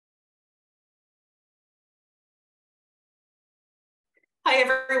Hi,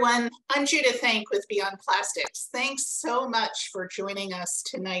 everyone. I'm Judith Hank with Beyond Plastics. Thanks so much for joining us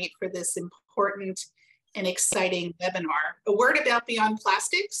tonight for this important and exciting webinar. A word about Beyond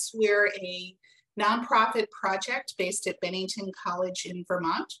Plastics. We're a nonprofit project based at Bennington College in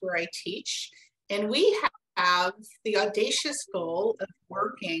Vermont, where I teach. And we have the audacious goal of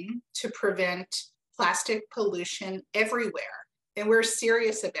working to prevent plastic pollution everywhere. And we're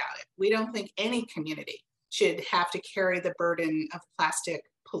serious about it. We don't think any community should have to carry the burden of plastic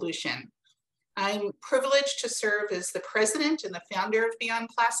pollution. I'm privileged to serve as the president and the founder of Beyond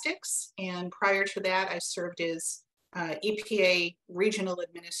Plastics. And prior to that, I served as EPA regional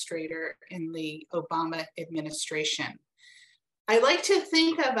administrator in the Obama administration. I like to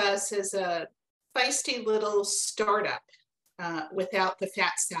think of us as a feisty little startup without the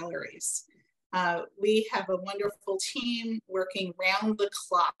fat salaries. We have a wonderful team working round the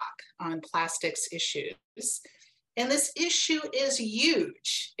clock on plastics issues. And this issue is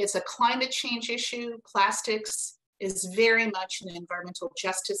huge. It's a climate change issue. Plastics is very much an environmental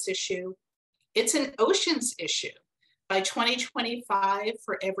justice issue. It's an oceans issue. By 2025,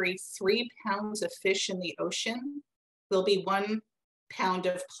 for every 3 pounds of fish in the ocean, there'll be 1 pound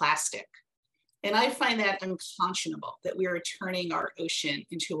of plastic. And I find that unconscionable that we are turning our ocean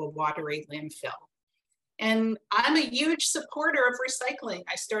into a watery landfill. And I'm a huge supporter of recycling.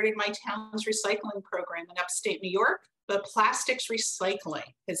 I started my town's recycling program in upstate New York, but plastics recycling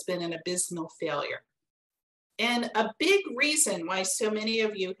has been an abysmal failure. And a big reason why so many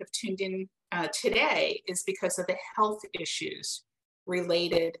of you have tuned in today is because of the health issues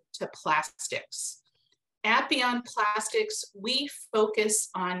related to plastics. At Beyond Plastics, we focus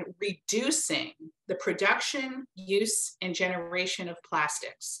on reducing the production, use, and generation of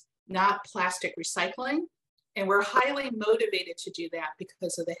plastics, not plastic recycling. And we're highly motivated to do that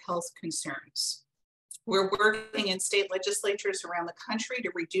because of the health concerns. We're working in state legislatures around the country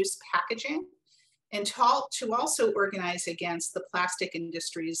to reduce packaging and to also organize against the plastic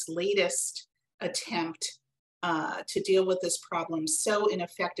industry's latest attempt to deal with this problem so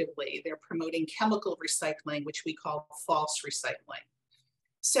ineffectively. They're promoting chemical recycling, which we call false recycling.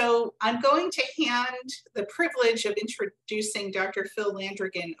 So I'm going to hand the privilege of introducing Dr. Phil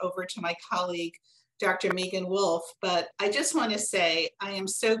Landrigan over to my colleague, Dr. Megan Wolf, but I just want to say I am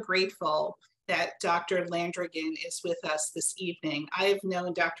so grateful that Dr. Landrigan is with us this evening. I've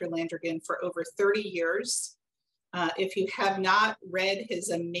known Dr. Landrigan for over 30 years. If you have not read his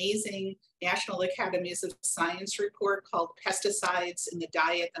amazing National Academies of Science report called Pesticides in the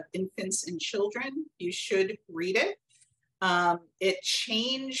Diet of Infants and Children, you should read it. It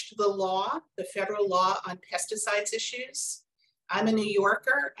changed the law, the federal law on pesticides issues. I'm a New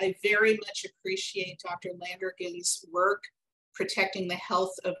Yorker. I very much appreciate Dr. Landrigan's work protecting the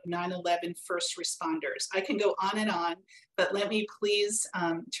health of 9/11 first responders. I can go on, but let me please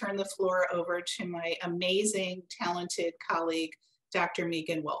turn the floor over to my amazing, talented colleague, Dr.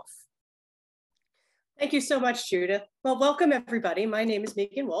 Megan Wolf. Thank you so much, Judith. Well, welcome everybody. My name is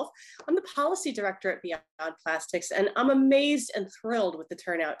Megan Wolf. I'm the policy director at Beyond Plastics, and I'm amazed and thrilled with the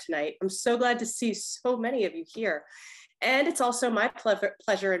turnout tonight. I'm so glad to see so many of you here. And it's also my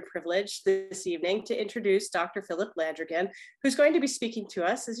pleasure and privilege this evening to introduce Dr. Philip Landrigan, who's going to be speaking to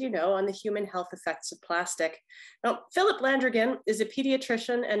us, as you know, on the human health effects of plastic. Now, Philip Landrigan is a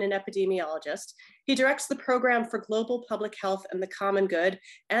pediatrician and an epidemiologist. He directs the Program for Global Public Health and the Common Good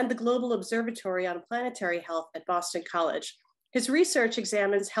and the Global Observatory on Planetary Health at Boston College. His research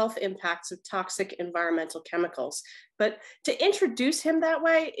examines health impacts of toxic environmental chemicals. But to introduce him that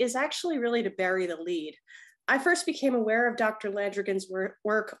way is actually really to bury the lead. I first became aware of Dr. Landrigan's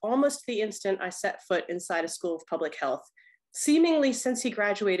work almost the instant I set foot inside a school of public health. Seemingly since he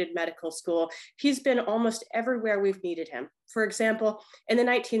graduated medical school, he's been almost everywhere we've needed him. For example, in the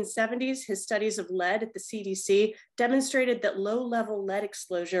 1970s, his studies of lead at the CDC demonstrated that low-level lead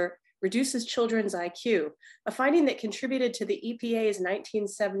exposure reduces children's IQ, a finding that contributed to the EPA's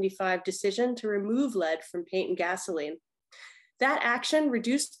 1975 decision to remove lead from paint and gasoline. That action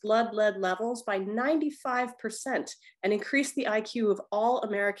reduced blood lead levels by 95% and increased the IQ of all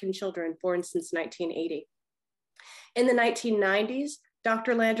American children born since 1980. In the 1990s,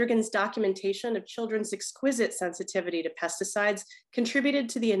 Dr. Landrigan's documentation of children's exquisite sensitivity to pesticides contributed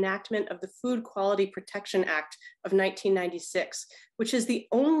to the enactment of the Food Quality Protection Act of 1996, which is the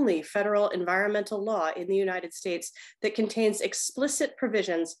only federal environmental law in the United States that contains explicit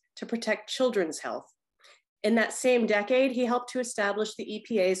provisions to protect children's health. In that same decade, he helped to establish the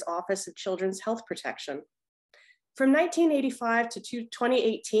EPA's Office of Children's Health Protection. From 1985 to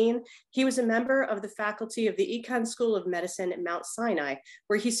 2018, he was a member of the faculty of the Econ School of Medicine at Mount Sinai,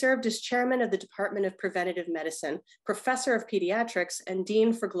 where he served as chairman of the Department of Preventative Medicine, professor of pediatrics, and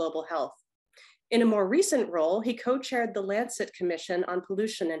dean for global health. In a more recent role, he co-chaired the Lancet Commission on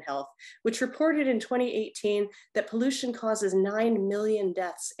Pollution and Health, which reported in 2018 that pollution causes 9 million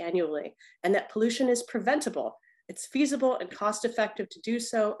deaths annually, and that pollution is preventable. It's feasible and cost-effective to do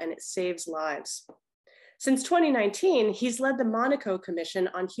so, and it saves lives. Since 2019, he's led the Monaco Commission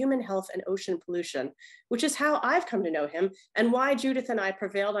on Human Health and Ocean Pollution, which is how I've come to know him and why Judith and I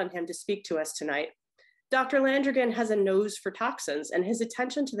prevailed on him to speak to us tonight. Dr. Landrigan has a nose for toxins, and his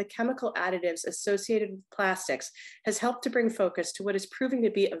attention to the chemical additives associated with plastics has helped to bring focus to what is proving to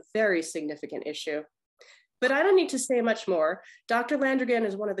be a very significant issue. But I don't need to say much more. Dr. Landrigan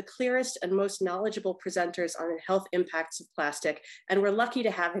is one of the clearest and most knowledgeable presenters on the health impacts of plastic, and we're lucky to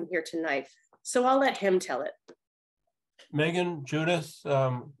have him here tonight. So I'll let him tell it. Megan, Judith,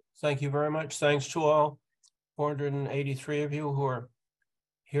 thank you very much. Thanks to all 483 of you who are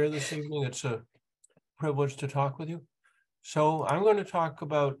here this evening. It's a privilege to talk with you. So I'm going to talk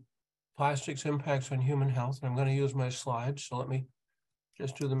about plastics' impacts on human health, and I'm going to use my slides. So let me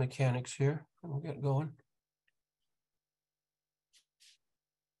just do the mechanics here, and we'll get going.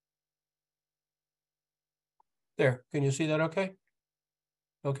 There, can you see that okay?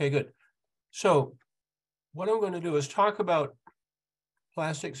 Okay, good. So what I'm going to do is talk about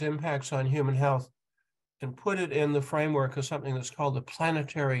plastics' impacts on human health and put it in the framework of something that's called the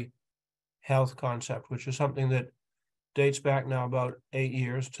planetary health concept, which is something that dates back now about 8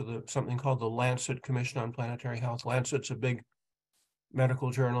 years to something called the Lancet Commission on Planetary Health. Lancet's a big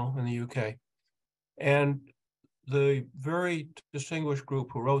medical journal in the UK. And the very distinguished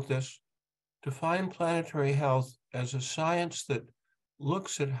group who wrote this defined planetary health as a science that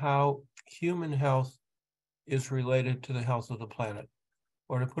looks at how human health is related to the health of the planet.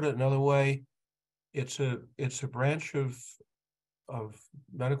 Or to put it another way, it's a branch of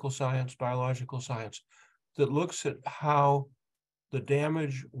medical science, biological science, that looks at how the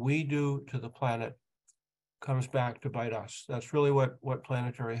damage we do to the planet comes back to bite us. That's really what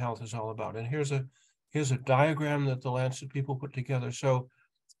planetary health is all about. And here's a diagram that the Lancet people put together. So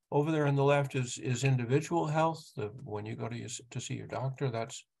over there on the left is individual health. When you go to see your doctor,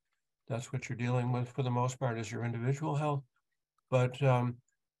 that's what you're dealing with for the most part, is your individual health. But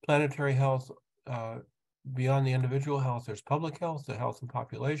planetary health, beyond the individual health, there's public health, the health of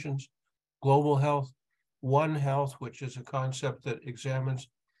populations, global health, One Health, which is a concept that examines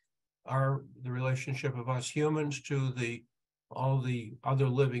the relationship of us humans to all the other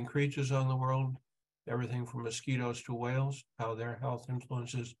living creatures on the world, everything from mosquitoes to whales, how their health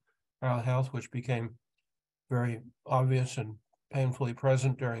influences our health, which became very obvious and painfully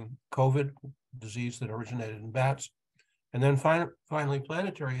present during COVID, disease that originated in bats. And then finally,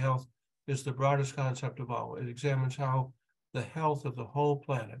 planetary health is the broadest concept of all. It examines how the health of the whole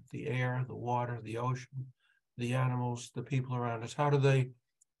planet, the air, the water, the ocean, the animals, the people around us, how do they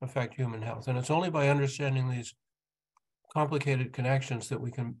affect human health? And it's only by understanding these complicated connections that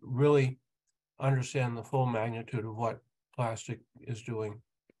we can really understand the full magnitude of what plastic is doing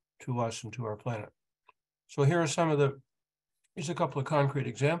to us and to our planet. So here are here's a couple of concrete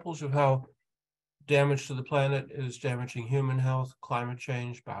examples of how damage to the planet is damaging human health: climate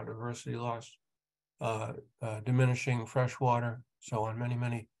change, biodiversity loss, diminishing fresh water, so on,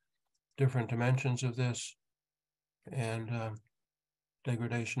 many different dimensions of this, and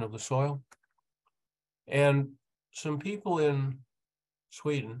degradation of the soil. And some people in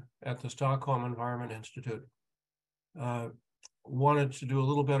Sweden at the Stockholm Environment Institute wanted to do a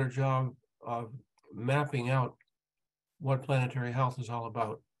little better job of mapping out what planetary health is all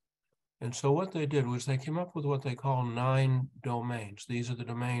about. And so what they did was they came up with what they call 9 domains. These are the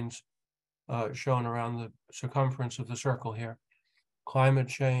domains shown around the circumference of the circle here: climate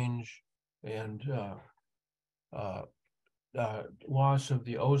change and loss of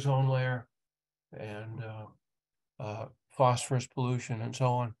the ozone layer and phosphorus pollution and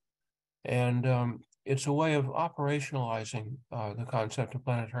so on. And it's a way of operationalizing the concept of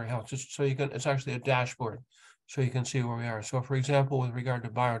planetary health. Just so it's actually a dashboard, so you can see where we are. So for example, with regard to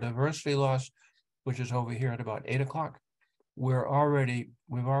biodiversity loss, which is over here at about 8 o'clock, we've already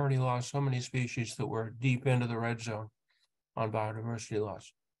lost so many species that we're deep into the red zone on biodiversity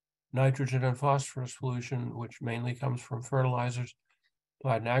loss. Nitrogen and phosphorus pollution, which mainly comes from fertilizers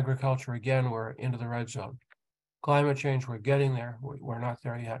applied in agriculture, again, we're into the red zone. Climate change, we're getting there. We're not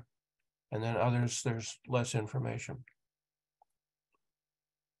there yet. And then others, there's less information.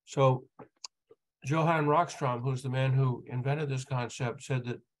 So Johan Rockström, who's the man who invented this concept, said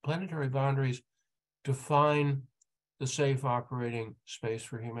that planetary boundaries define the safe operating space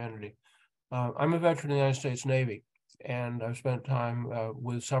for humanity. I'm a veteran of the United States Navy, and I've spent time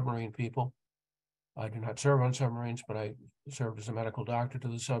with submarine people. I do not serve on submarines, but I served as a medical doctor to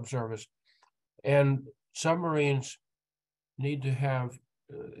the subservice. And submarines need to have,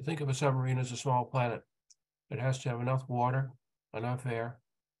 think of a submarine as a small planet. It has to have enough water, enough air,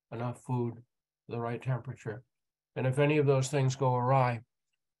 enough food, the right temperature. And if any of those things go awry,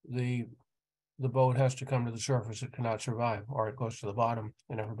 the boat has to come to the surface. It cannot survive, or it goes to the bottom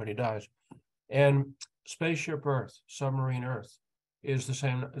and everybody dies. And spaceship Earth, submarine Earth, is the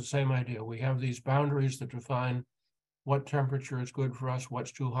same idea. We have these boundaries that define what temperature is good for us,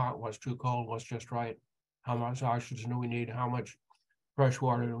 what's too hot, what's too cold, what's just right, how much oxygen do we need, how much fresh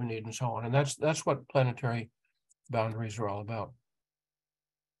water do we need, and so on. And that's what planetary boundaries are all about.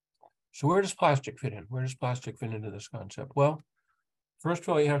 So where does plastic fit in? Where does plastic fit into this concept? Well, first of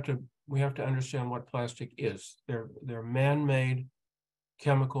all, we have to understand what plastic is. They're man-made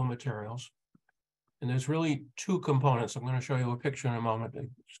chemical materials. And there's really two components. I'm going to show you a picture in a moment,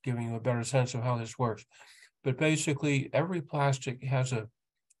 just giving you a better sense of how this works. But basically, every plastic has a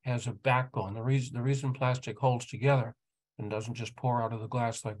backbone. The reason plastic holds together and doesn't just pour out of the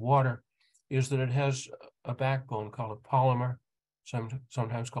glass like water is that it has a backbone called a polymer,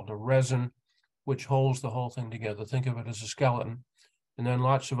 sometimes called a resin, which holds the whole thing together. Think of it as a skeleton. And then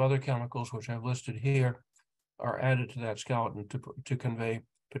lots of other chemicals, which I've listed here, are added to that skeleton to convey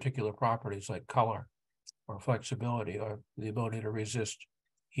particular properties like color or flexibility or the ability to resist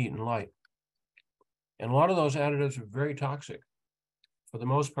heat and light. And a lot of those additives are very toxic. For the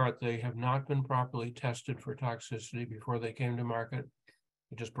most part, they have not been properly tested for toxicity before they came to market.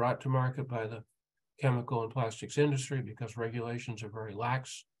 They're just brought to market by the chemical and plastics industry because regulations are very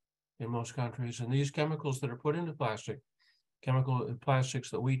lax in most countries. And these chemicals that are put into plastics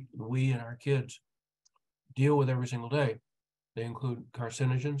that we and our kids deal with every single day, they include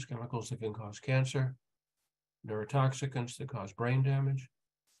carcinogens, chemicals that can cause cancer, neurotoxicants that cause brain damage,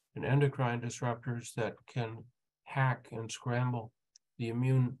 and endocrine disruptors that can hack and scramble the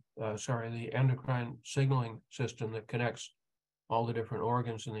endocrine signaling system that connects all the different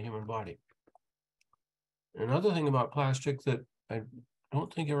organs in the human body. Another thing about plastic that I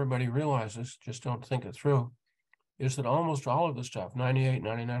don't think everybody realizes, just don't think it through, is that almost all of the stuff, 98,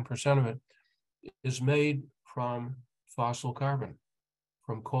 99% of it, is made from fossil carbon,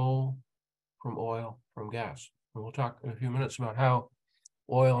 from coal, from oil, from gas. And we'll talk in a few minutes about how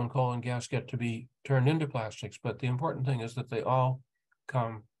oil and coal and gas get to be turned into plastics, but the important thing is that they all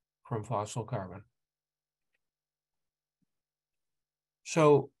come from fossil carbon.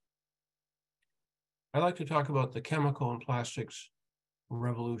 So I like to talk about the chemical and plastics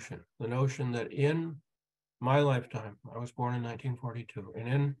revolution, the notion that in my lifetime, I was born in 1942, and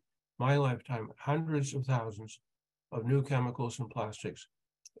in my lifetime, hundreds of thousands of new chemicals and plastics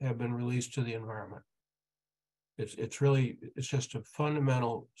have been released to the environment. It's just a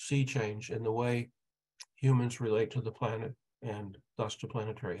fundamental sea change in the way humans relate to the planet and thus to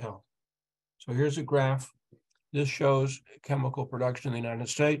planetary health. So here's a graph. This shows chemical production in the United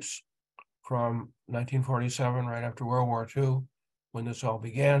States from 1947, right after World War II, when this all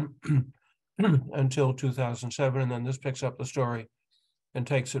began, until 2007. And then this picks up the story and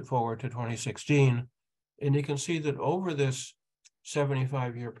takes it forward to 2016. And you can see that over this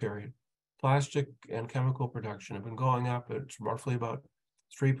 75-year period, plastic and chemical production have been going up. It's roughly about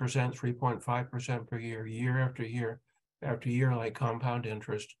 3%, 3.5% per year, year after year after year, like compound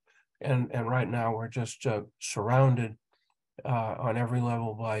interest. And right now we're just surrounded on every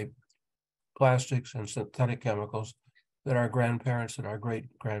level by plastics and synthetic chemicals that our grandparents and our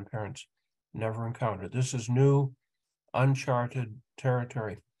great-grandparents never encountered. This is new, uncharted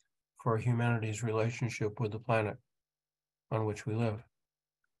territory for humanity's relationship with the planet on which we live.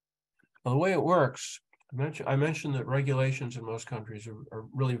 Now, the way it works, I mentioned that regulations in most countries are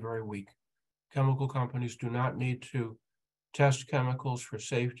really very weak. Chemical companies do not need to test chemicals for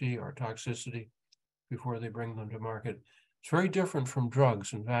safety or toxicity before they bring them to market. It's very different from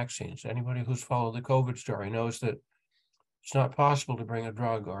drugs and vaccines. Anybody who's followed the COVID story knows that it's not possible to bring a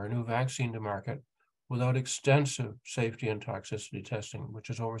drug or a new vaccine to market without extensive safety and toxicity testing, which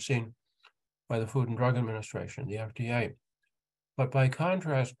is overseen by the Food and Drug Administration, the FDA. But by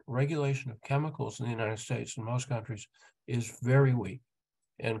contrast, regulation of chemicals in the United States and most countries is very weak.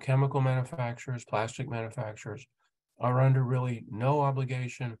 And chemical manufacturers, plastic manufacturers, are under really no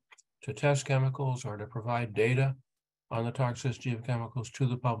obligation to test chemicals or to provide data on the toxicity of chemicals to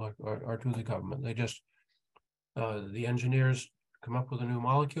the public or to the government. They just, the engineers come up with a new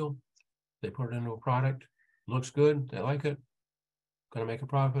molecule, they put it into a product, looks good, they like it, gonna make a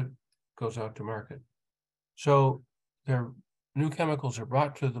profit, goes out to market. So their new chemicals are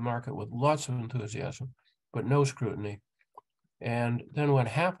brought to the market with lots of enthusiasm, but no scrutiny. And then what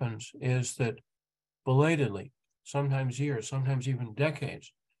happens is that belatedly, sometimes years, sometimes even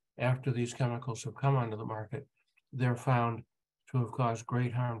decades after these chemicals have come onto the market, they're found to have caused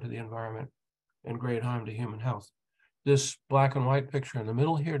great harm to the environment and great harm to human health. This black and white picture in the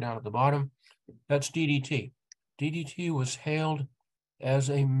middle here, down at the bottom, that's DDT. DDT was hailed as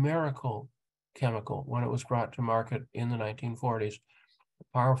a miracle chemical when it was brought to market in the 1940s. A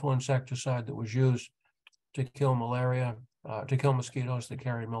powerful insecticide that was used to kill malaria, to kill mosquitoes that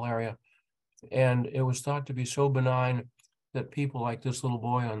carried malaria. And it was thought to be so benign that people like this little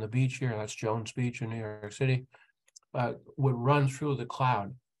boy on the beach here, that's Jones Beach in New York City, would run through the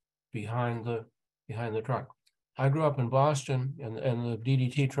cloud behind the truck. I grew up in Boston, and the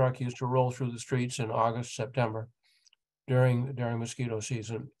DDT truck used to roll through the streets in August, September during mosquito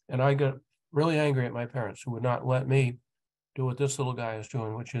season. And I got really angry at my parents who would not let me do what this little guy is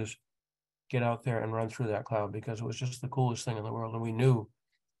doing, which is get out there and run through that cloud, because it was just the coolest thing in the world. And we knew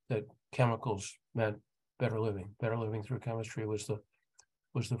that chemicals meant better living. Better living through chemistry was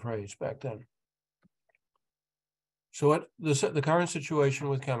the phrase back then. So what the current situation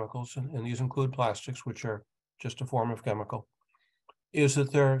with chemicals, and these include plastics, which are just a form of chemical, is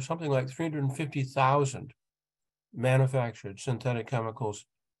that there are something like 350,000 manufactured synthetic chemicals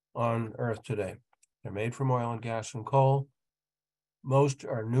on Earth today. They're made from oil and gas and coal. Most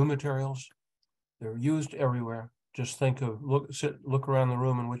are new materials. They're used everywhere. Just think of, look around the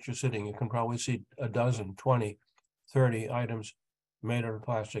room in which you're sitting. You can probably see a dozen, 20, 30 items made out of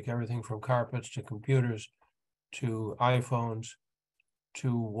plastic, everything from carpets to computers to iPhones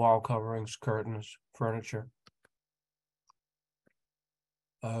to wall coverings, curtains, furniture.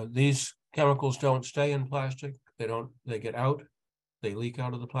 These chemicals don't stay in plastic. They get out, they leak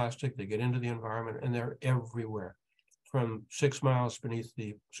out of the plastic, they get into the environment, and they're everywhere. From 6 miles beneath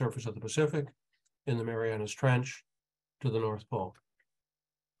the surface of the Pacific, in the Marianas Trench, to the North Pole.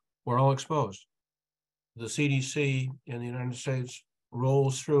 We're all exposed. The CDC in the United States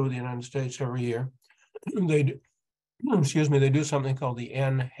rolls through the United States every year. They do something called the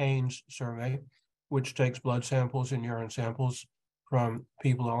N-Haynes survey, which takes blood samples and urine samples from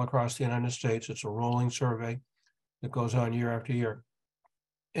people all across the United States. It's a rolling survey that goes on year after year.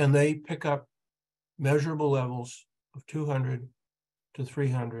 And they pick up measurable levels of 200 to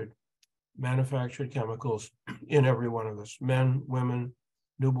 300 manufactured chemicals in every one of us: men, women,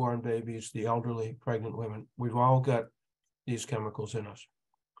 newborn babies, the elderly, pregnant women. We've all got these chemicals in us.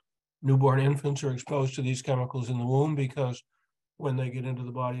 Newborn infants are exposed to these chemicals in the womb because when they get into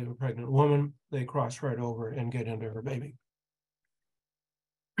the body of a pregnant woman, they cross right over and get into her baby.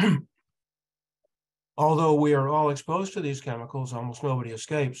 Although we are all exposed to these chemicals, almost nobody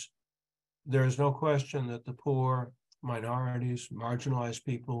escapes. There is no question that the poor, minorities, marginalized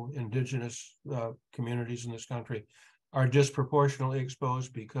people, indigenous communities in this country are disproportionately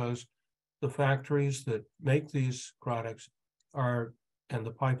exposed because the factories that make these products and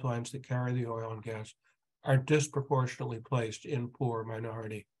the pipelines that carry the oil and gas are disproportionately placed in poor,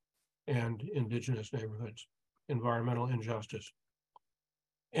 minority, and indigenous neighborhoods. Environmental injustice.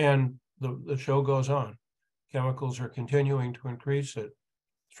 And the show goes on. Chemicals are continuing to increase at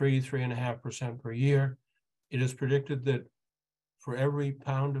 3.5% per year. It is predicted that for every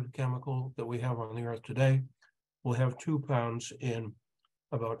pound of chemical that we have on the Earth today, we'll have 2 pounds in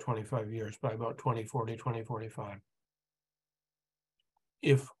about 25 years, by about 2040, 2045,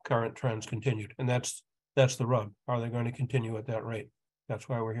 if current trends continued. And that's the rub. Are they going to continue at that rate? That's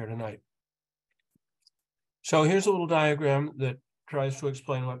why we're here tonight. So here's a little diagram that tries to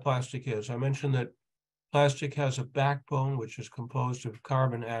explain what plastic is. I mentioned that plastic has a backbone, which is composed of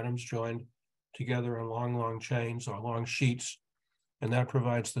carbon atoms joined together in long, long chains or long sheets, and that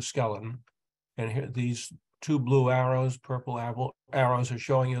provides the skeleton. And here, these 2 blue arrows, purple arrows, are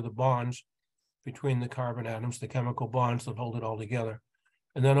showing you the bonds between the carbon atoms, the chemical bonds that hold it all together.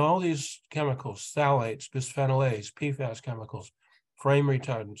 And then all these chemicals, phthalates, bisphenol A's, PFAS chemicals, flame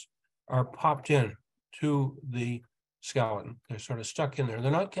retardants, are popped in to the skeleton. They're sort of stuck in there. They're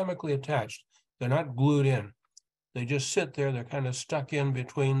not chemically attached. They're not glued in. They just sit there. They're kind of stuck in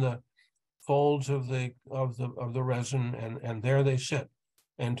between the folds of the resin, and there they sit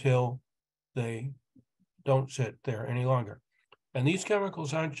until they don't sit there any longer. And these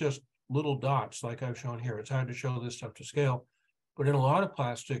chemicals aren't just little dots like I've shown here. It's hard to show this stuff to scale, but in a lot of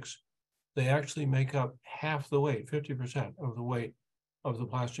plastics, they actually make up half the weight, 50% of the weight of the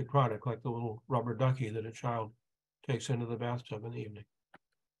plastic product, like the little rubber ducky that a child takes into the bathtub in the evening.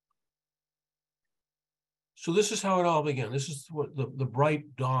 So this is how it all began. This is what the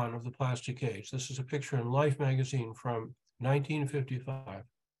bright dawn of the plastic age. This is a picture in Life magazine from 1955,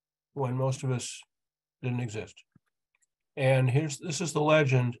 when most of us didn't exist. And this is the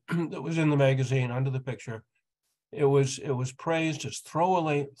legend that was in the magazine under the picture. It was praised as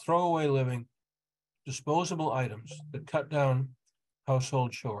throwaway living, disposable items that cut down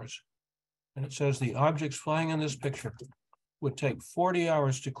household chores. And it says the objects flying in this picture would take 40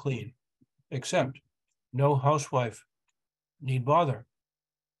 hours to clean, except no housewife need bother,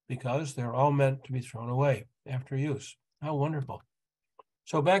 because they're all meant to be thrown away after use. How wonderful.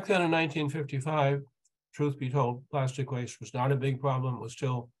 So back then in 1955, truth be told, plastic waste was not a big problem. It was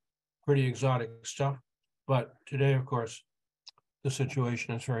still pretty exotic stuff. But today, of course, the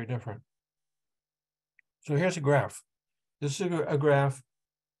situation is very different. So here's a graph. This is a graph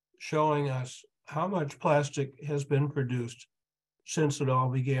showing us how much plastic has been produced since it all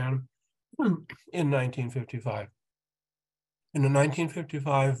began in 1955. In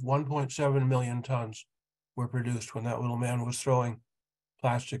 1955, 1.7 million tons were produced when that little man was throwing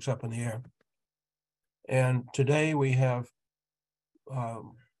plastics up in the air. And today we have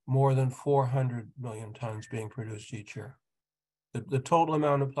more than 400 million tons being produced each year. The total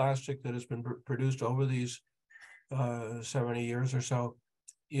amount of plastic that has been produced over these 70 years or so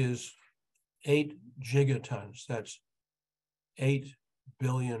is 8 gigatons. That's 8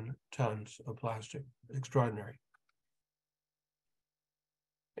 billion tons of plastic. Extraordinary.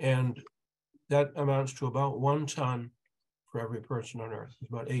 And that amounts to about 1 ton for every person on Earth. There's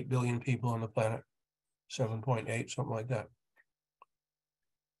about 8 billion people on the planet, 7.8, something like that.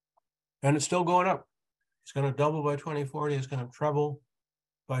 And it's still going up. It's going to double by 2040. It's going to treble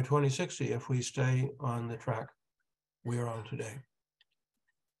by 2060 if we stay on the track we are on today.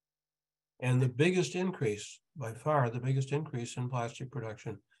 And the biggest increase, by far, the biggest increase in plastic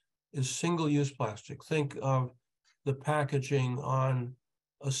production is single-use plastic. Think of the packaging on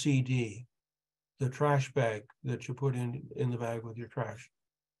a CD, the trash bag that you put in the bag with your trash,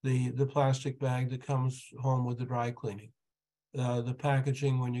 the plastic bag that comes home with the dry cleaning, the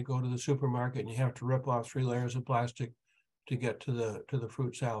packaging when you go to the supermarket and you have to rip off 3 layers of plastic to get to the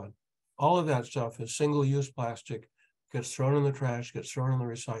fruit salad. All of that stuff is single-use plastic, gets thrown in the trash, gets thrown in the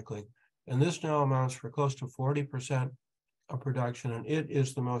recycling. And this now amounts for close to 40% of production, and it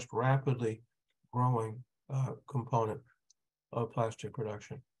is the most rapidly growing component of plastic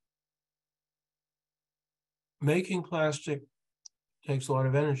production. Making plastic takes a lot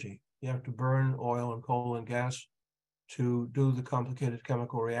of energy. You have to burn oil and coal and gas to do the complicated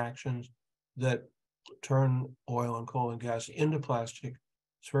chemical reactions that turn oil and coal and gas into plastic.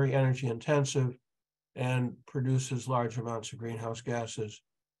 It's very energy intensive and produces large amounts of greenhouse gases.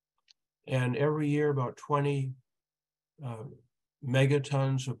 And every year, about 20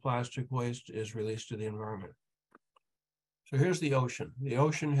 megatons of plastic waste is released to the environment. So here's the ocean. The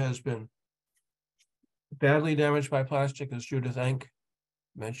ocean has been badly damaged by plastic, as Judith Enck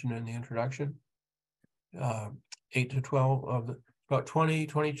mentioned in the introduction. 8 to 12 of the, about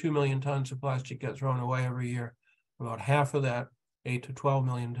 22 million tons of plastic get thrown away every year. About half of that, 8 to 12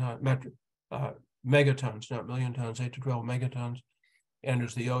 million megatons, not million tons, 8 to 12 megatons,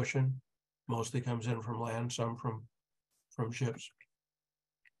 enters the ocean. Mostly comes in from land, some from ships.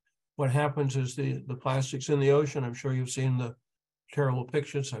 What happens is the plastics in the ocean, I'm sure you've seen the terrible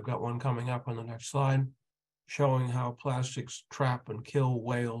pictures. I've got one coming up on the next slide, showing how plastics trap and kill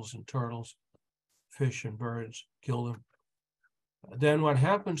whales and turtles, fish and birds, kill them. Then what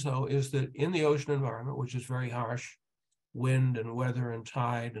happens, though, is that in the ocean environment, which is very harsh, wind and weather and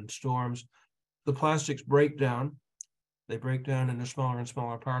tide and storms, the plastics break down. They break down into smaller and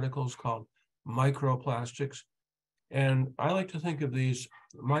smaller particles called microplastics. And I like to think of these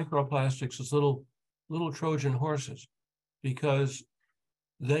microplastics as little Trojan horses, because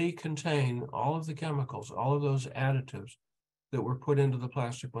they contain all of the chemicals, all of those additives that were put into the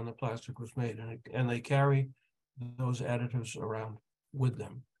plastic when the plastic was made. And they carry those additives around with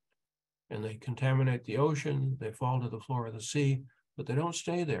them. And they contaminate the ocean, they fall to the floor of the sea, but they don't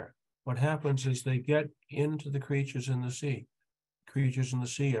stay there. What happens is they get into the creatures in the sea. Creatures in the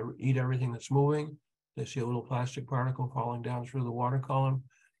sea eat everything that's moving. They see a little plastic particle falling down through the water column,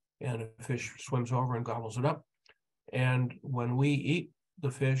 and a fish swims over and gobbles it up. And when we eat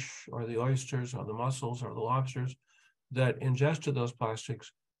the fish or the oysters or the mussels or the lobsters that ingested those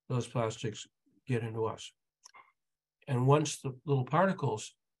plastics get into us. And once the little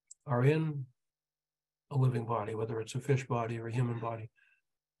particles are in a living body, whether it's a fish body or a human body,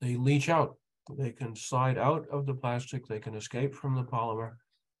 they leach out. They can slide out of the plastic, they can escape from the polymer,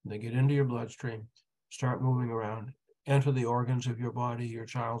 they get into your bloodstream, start moving around, enter the organs of your body, your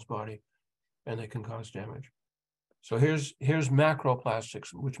child's body, and they can cause damage. So here's macroplastics,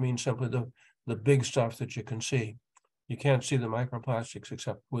 which means simply the big stuff that you can see. You can't see the microplastics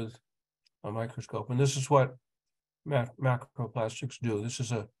except with a microscope. And this is what macroplastics do. This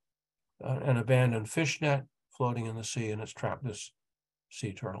is an abandoned fish net floating in the sea, and it's trapped this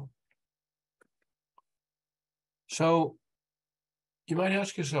sea turtle. So you might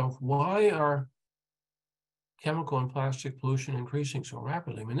ask yourself, why are chemical and plastic pollution increasing so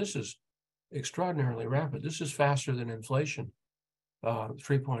rapidly? I mean, this is extraordinarily rapid. This is faster than inflation,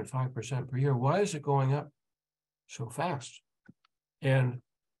 3.5% per year. Why is it going up so fast? And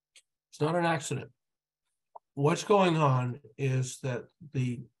it's not an accident. What's going on is that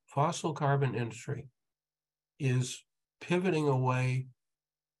the fossil carbon industry is pivoting away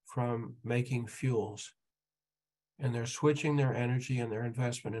from making fuels, and they're switching their energy and their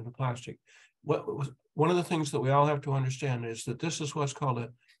investment into plastic. One of the things that we all have to understand is that this is what's called a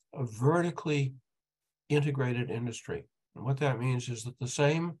vertically integrated industry. And what that means is that the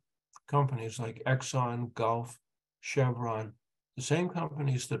same companies like Exxon, Gulf, Chevron, the same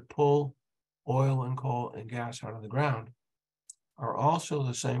companies that pull oil and coal and gas out of the ground are also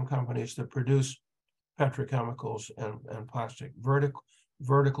the same companies that produce petrochemicals and plastic.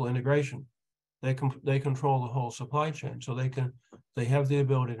 Vertical integration. They control the whole supply chain, so they have the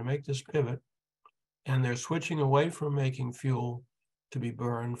ability to make this pivot, and they're switching away from making fuel to be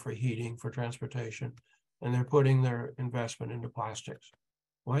burned for heating, for transportation, and they're putting their investment into plastics.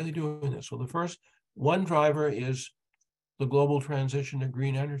 Why are they doing this? Well, the first one driver is the global transition to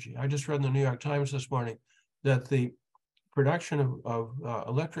green energy. I just read in the New York Times this morning that the production of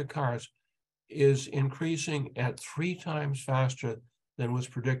electric cars is increasing at 3 times faster than was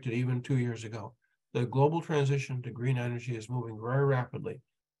predicted even 2 years ago. The global transition to green energy is moving very rapidly,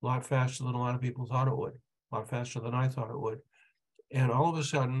 a lot faster than a lot of people thought it would, a lot faster than I thought it would. And all of a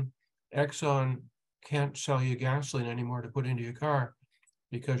sudden, Exxon can't sell you gasoline anymore to put into your car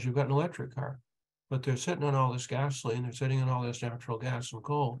because you've got an electric car. But they're sitting on all this gasoline, they're sitting on all this natural gas and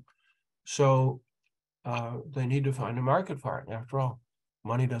coal. So they need to find a market for it. After all,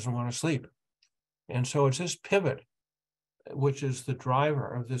 money doesn't want to sleep. And so it's this pivot, which is the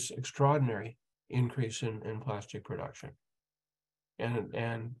driver of this extraordinary increase in plastic production.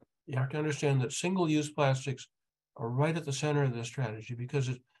 And you have to understand that single-use plastics are right at the center of this strategy, because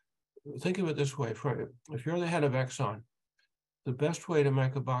think of it this way, if you're the head of Exxon, the best way to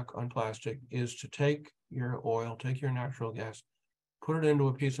make a buck on plastic is to take your oil, take your natural gas, put it into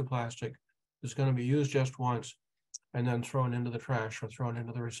a piece of plastic that's going to be used just once, and then thrown into the trash or thrown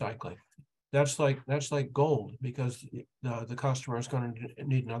into the recycling. That's like gold, because the customer is going to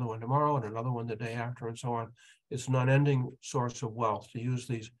need another one tomorrow and another one the day after, and so on. It's an unending source of wealth to use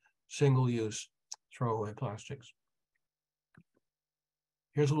these single-use throwaway plastics.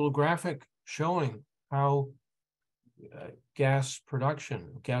 Here's a little graphic showing how gas and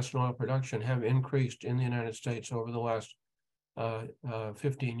oil production have increased in the United States over the last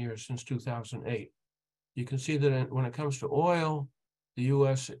 15 years, since 2008. You can see that when it comes to oil, the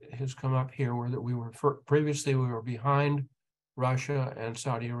U.S. has come up here where we were previously we were behind Russia and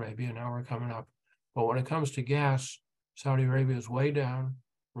Saudi Arabia. Now we're coming up. But when it comes to gas, Saudi Arabia is way down,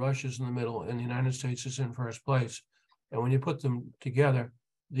 Russia's in the middle, and the United States is in first place. And when you put them together,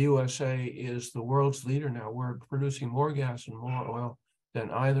 the USA is the world's leader now. We're producing more gas and more oil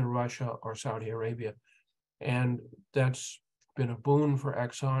than either Russia or Saudi Arabia. And that's been a boon for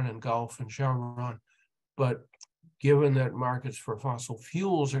Exxon and Gulf and Chevron. But given that markets for fossil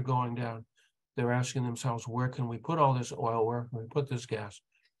fuels are going down, they're asking themselves, where can we put all this oil? Where can we put this gas?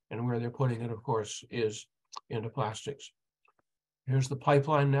 And where they're putting it, of course, is into plastics. Here's the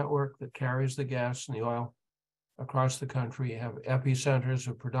pipeline network that carries the gas and the oil across the country. You have epicenters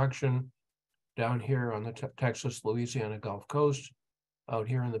of production down here on the Texas, Louisiana Gulf Coast, out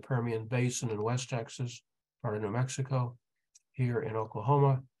here in the Permian Basin in West Texas, part of New Mexico, here in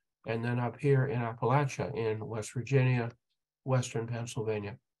Oklahoma, and then up here in Appalachia in West Virginia, Western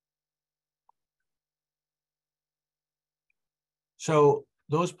Pennsylvania. So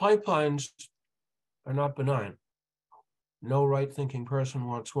those pipelines are not benign. No right-thinking person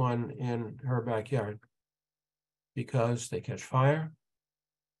wants one in her backyard, because they catch fire,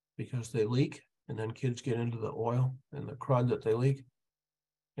 because they leak, and then kids get into the oil and the crud that they leak,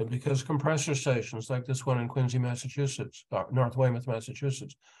 and because compressor stations like this one in Quincy, Massachusetts, North Weymouth,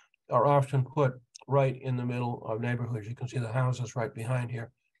 Massachusetts, are often put right in the middle of neighborhoods. You can see the houses right behind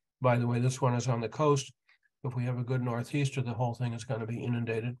here. By the way, this one is on the coast. If we have a good northeaster, the whole thing is going to be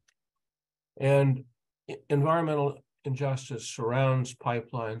inundated. And environmental injustice surrounds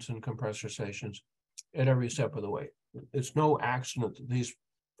pipelines and compressor stations at every step of the way. It's no accident that these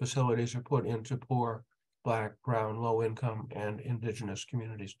facilities are put into poor, Black, brown, low income, and indigenous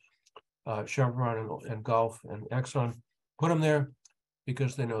communities. Chevron and Gulf and Exxon put them there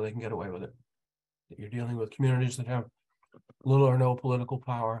because they know they can get away with it. You're dealing with communities that have little or no political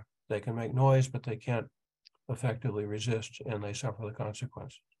power. They can make noise, but they can't effectively resist, and they suffer the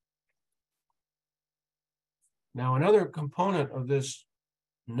consequences. Now, another component of this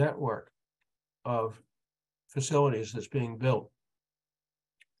network of facilities that's being built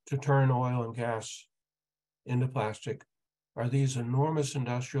to turn oil and gas into plastic are these enormous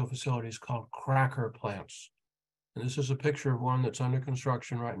industrial facilities called cracker plants. And this is a picture of one that's under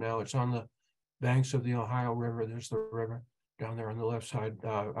construction right now. It's on the banks of the Ohio River. There's the river down there on the left side,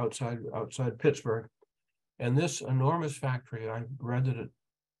 outside Pittsburgh. And this enormous factory, I read that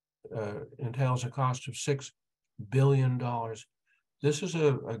it entails a cost of $6 billion. This is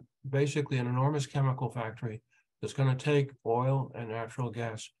basically an enormous chemical factory that's going to take oil and natural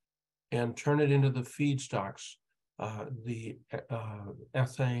gas and turn it into the feedstocks, the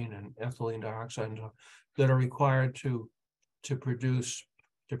ethane and ethylene dioxide that are required to produce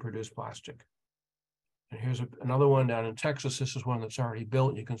plastic. And here's another one down in Texas. This is one that's already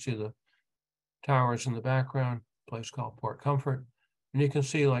built. You can see the towers in the background, a place called Port Comfort. And you can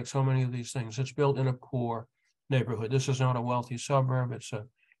see, like so many of these things, it's built in a poor neighborhood. This is not a wealthy suburb. It's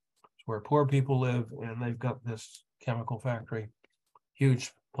where poor people live, and they've got this chemical factory,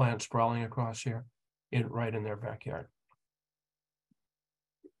 huge plant sprawling across here, right in their backyard.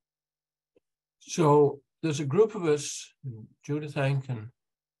 So there's a group of us, Judith Henk and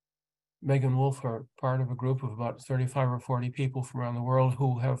Megan Wolf are part of a group of about 35 or 40 people from around the world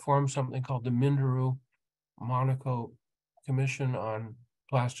who have formed something called the Minderoo Monaco Commission on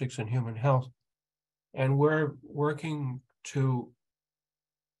Plastics and Human Health. And we're working to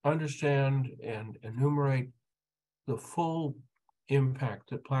understand and enumerate the full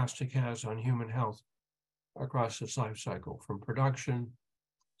impact that plastic has on human health across its life cycle, from production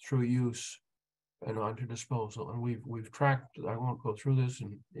through use and on to disposal. And we've tracked, I won't go through this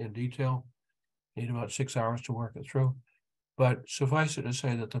in detail, need about 6 hours to work it through, but suffice it to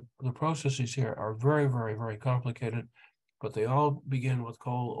say that the processes here are very, very, very complicated, but they all begin with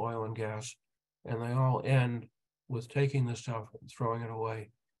coal, oil, and gas, and they all end with taking the stuff, throwing it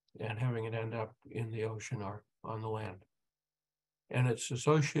away, and having it end up in the ocean or on the land. And it's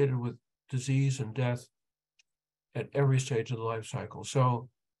associated with disease and death at every stage of the life cycle. So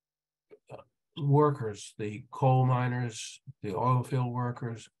workers, the coal miners, the oil field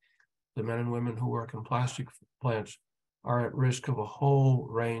workers, the men and women who work in plastic plants are at risk of a whole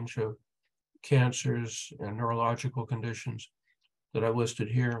range of cancers and neurological conditions that I listed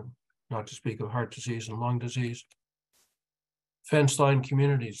here, not to speak of heart disease and lung disease. Fence line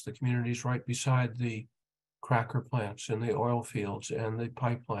communities, the communities right beside the cracker plants and the oil fields and the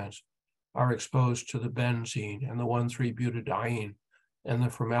pipelines, are exposed to the benzene and the 1,3-butadiene and the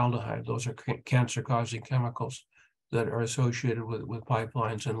formaldehyde. Those are cancer-causing chemicals that are associated with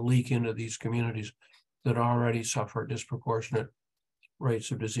pipelines and leak into these communities that already suffer disproportionate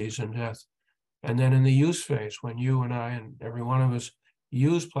rates of disease and death. And then in the use phase, when you and I and every one of us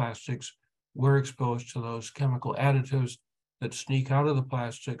use plastics, we're exposed to those chemical additives that sneak out of the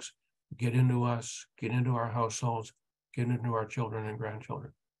plastics, get into us, get into our households, get into our children and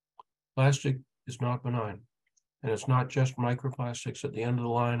grandchildren. Plastic is not benign. And it's not just microplastics at the end of the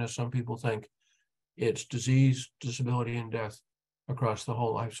line, as some people think. It's disease, disability, and death across the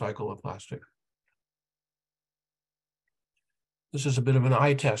whole life cycle of plastic. This is a bit of an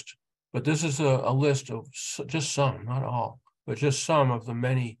eye test, but this is a list of just some, not all, but just some of the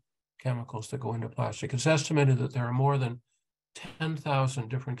many chemicals that go into plastic. It's estimated that there are more than 10,000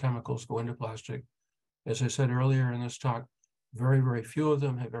 different chemicals go into plastic. As I said earlier in this talk, very, very few of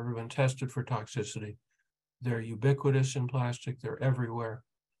them have ever been tested for toxicity. They're ubiquitous in plastic, they're everywhere,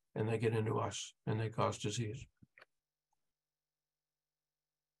 and they get into us, and they cause disease.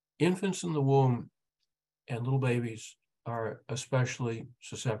 Infants in the womb and little babies are especially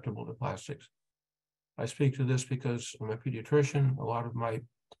susceptible to plastics. I speak to this because I'm a pediatrician. A lot of my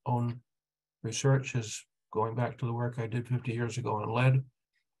own research is going back to the work I did 50 years ago on lead,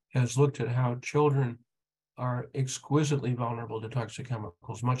 has looked at how children are exquisitely vulnerable to toxic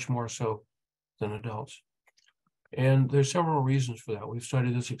chemicals, much more so than adults. And there's several reasons for that. We've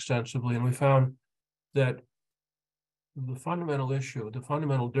studied this extensively, and we found that the fundamental issue, the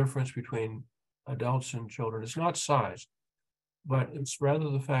fundamental difference between adults and children is not size, but it's rather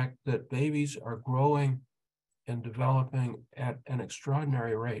the fact that babies are growing and developing at an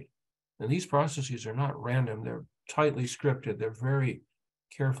extraordinary rate. And these processes are not random, they're tightly scripted, they're very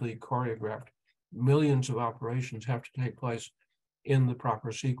carefully choreographed. Millions of operations have to take place in the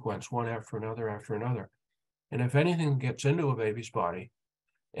proper sequence, one after another after another. And if anything gets into a baby's body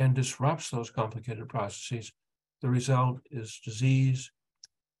and disrupts those complicated processes, the result is disease,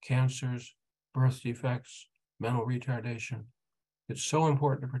 cancers, birth defects, mental retardation. It's so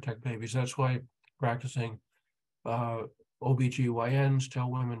important to protect babies. That's why practicing OBGYNs tell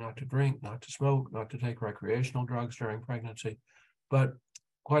women not to drink, not to smoke, not to take recreational drugs during pregnancy. But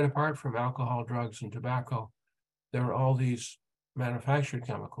quite apart from alcohol, drugs, and tobacco, there are all these manufactured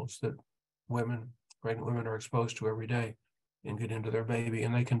chemicals that pregnant women are exposed to every day and get into their baby,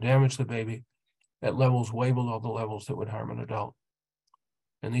 and they can damage the baby at levels way below the levels that would harm an adult.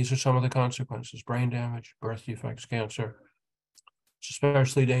 And these are some of the consequences: brain damage, birth defects, cancer. It's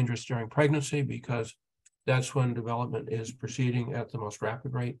especially dangerous during pregnancy because that's when development is proceeding at the most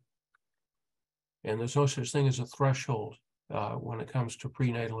rapid rate. And there's no such thing as a threshold when it comes to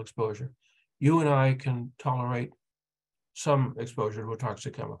prenatal exposure. You and I can tolerate some exposure to a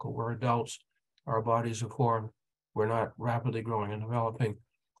toxic chemical. We're adults, our bodies have formed, we're not rapidly growing and developing.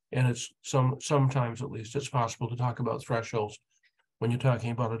 And it's sometimes, at least, it's possible to talk about thresholds when you're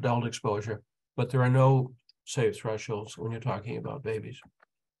talking about adult exposure, but there are no safe thresholds when you're talking about babies.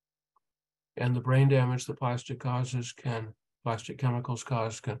 And the brain damage that plastic chemicals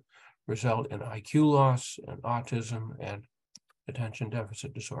cause can result in IQ loss and autism and attention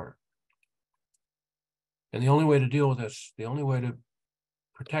deficit disorder. And the only way to deal with this, the only way to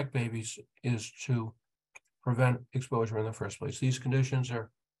protect babies, is to prevent exposure in the first place. These conditions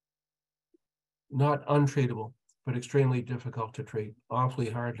are not untreatable, but extremely difficult to treat, awfully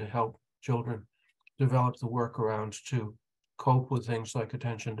hard to help children develop the workarounds to cope with things like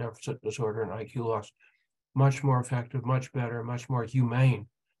attention deficit disorder and IQ loss. Much more effective, much better, much more humane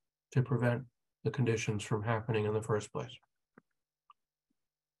to prevent the conditions from happening in the first place.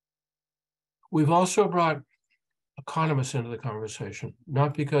 We've also brought economists into the conversation,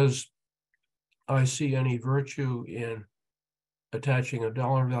 not because I see any virtue in attaching a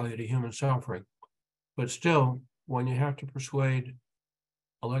dollar value to human suffering, but still, when you have to persuade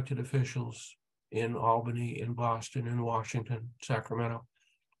elected officials in Albany, in Boston, in Washington, Sacramento,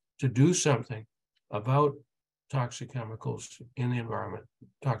 to do something about toxic chemicals in the environment,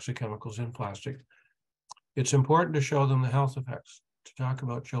 toxic chemicals in plastic, it's important to show them the health effects, to talk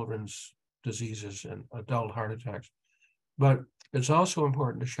about children's diseases and adult heart attacks. But it's also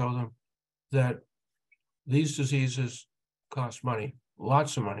important to show them that these diseases cost money,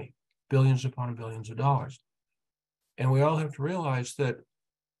 lots of money, billions upon billions of dollars. And we all have to realize that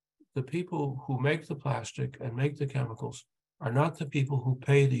the people who make the plastic and make the chemicals are not the people who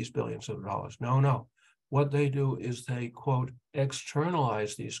pay these billions of dollars. No. What they do is they, quote,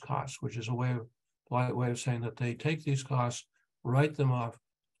 externalize these costs, which is a polite way of saying that they take these costs, write them off,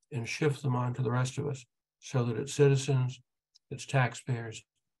 and shift them on to the rest of us, so that it's citizens, it's taxpayers,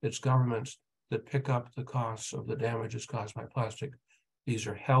 it's governments that pick up the costs of the damages caused by plastic. These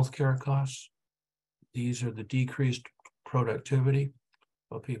are healthcare costs. These are the decreased productivity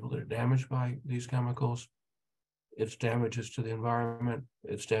of people that are damaged by these chemicals. It's damages to the environment,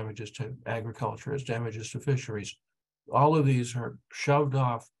 it's damages to agriculture, it's damages to fisheries. All of these are shoved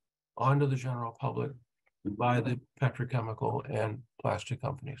off onto the general public by the petrochemical and plastic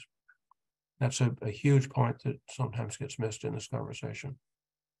companies. That's a huge point that sometimes gets missed in this conversation.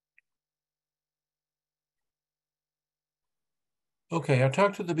 Okay, I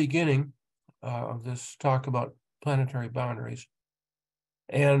talked at the beginning of this talk about planetary boundaries.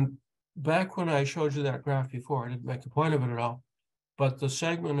 And back when I showed you that graph before, I didn't make a point of it at all, but the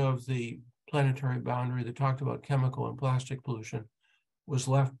segment of the planetary boundary that talked about chemical and plastic pollution was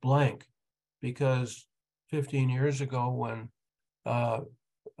left blank because 15 years ago, when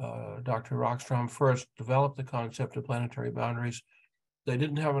Dr. Rockstrom first developed the concept of planetary boundaries, they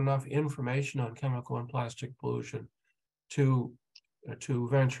didn't have enough information on chemical and plastic pollution to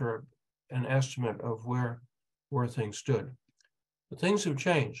venture an estimate of where things stood. But things have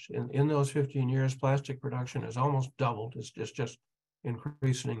changed. In those 15 years, plastic production has almost doubled. It's just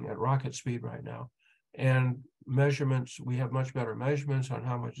increasing at rocket speed right now. And measurements, we have much better measurements on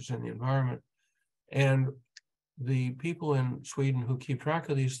how much is in the environment. And the people in Sweden who keep track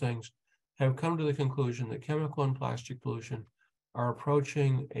of these things have come to the conclusion that chemical and plastic pollution are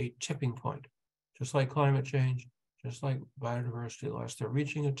approaching a tipping point, just like climate change, just like biodiversity loss. They're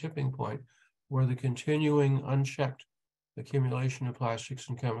reaching a tipping point where the continuing unchecked accumulation of plastics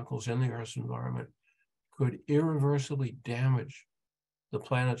and chemicals in the Earth's environment could irreversibly damage the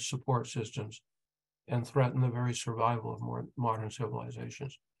planet's support systems and threaten the very survival of more modern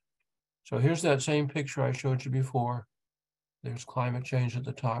civilizations. So here's that same picture I showed you before. There's climate change at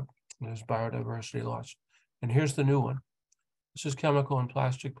the top, there's biodiversity loss. And here's the new one. This is chemical and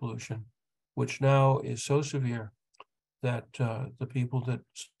plastic pollution, which now is so severe that the people that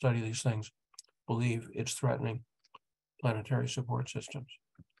study these things believe it's threatening planetary support systems.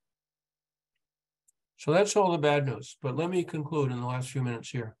 So that's all the bad news. But let me conclude in the last few minutes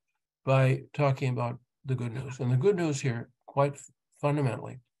here by talking about the good news. And the good news here, quite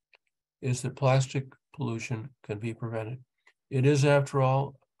fundamentally, is that plastic pollution can be prevented. It is, after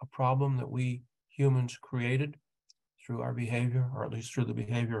all, a problem that we humans created through our behavior, or at least through the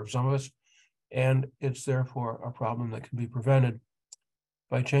behavior of some of us. And it's therefore a problem that can be prevented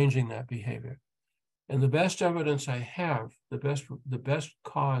by changing that behavior. And the best evidence I have, the best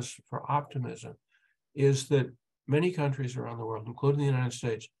cause for optimism, is that many countries around the world, including the United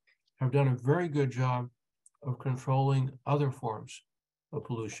States, have done a very good job of controlling other forms of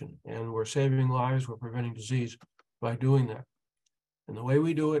pollution. And we're saving lives, we're preventing disease by doing that. And the way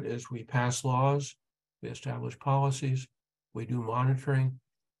we do it is we pass laws, we establish policies, we do monitoring,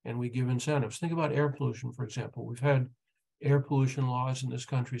 and we give incentives. Think about air pollution, for example. We've had air pollution laws in this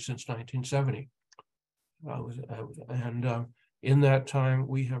country since 1970. In that time,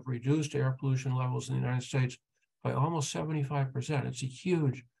 we have reduced air pollution levels in the United States by almost 75%. It's a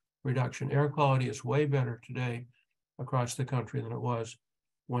huge reduction. Air quality is way better today across the country than it was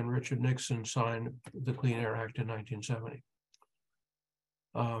when Richard Nixon signed the Clean Air Act in 1970.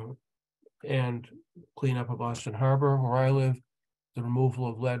 And cleanup of Boston Harbor, where I live, the removal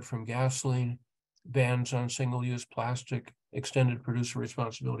of lead from gasoline, bans on single-use plastic, extended producer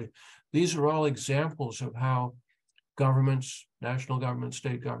responsibility. These are all examples of how governments, national governments,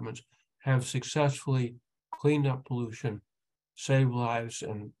 state governments, have successfully cleaned up pollution, saved lives,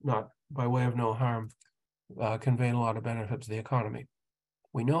 and not by way of no harm, conveyed a lot of benefit to the economy.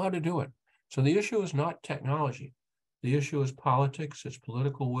 We know how to do it. So the issue is not technology. The issue is politics, it's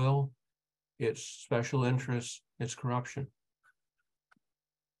political will, it's special interests, it's corruption.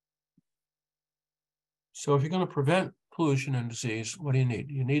 So if you're going to prevent pollution and disease, what do you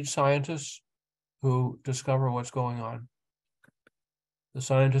need? You need scientists who discover what's going on. The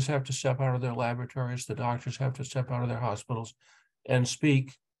scientists have to step out of their laboratories, the doctors have to step out of their hospitals and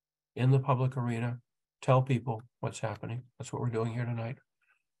speak in the public arena, tell people what's happening. That's what we're doing here tonight.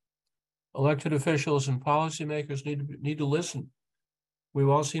 Elected officials and policymakers need to listen. We've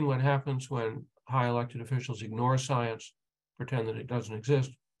all seen what happens when high elected officials ignore science, pretend that it doesn't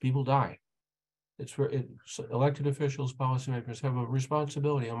exist. People die. Elected officials, policymakers have a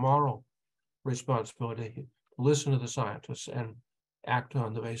responsibility, a moral responsibility to listen to the scientists and act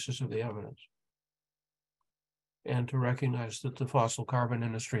on the basis of the evidence. And to recognize that the fossil carbon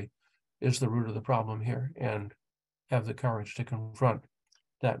industry is the root of the problem here and have the courage to confront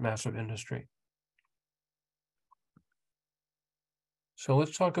that massive industry. So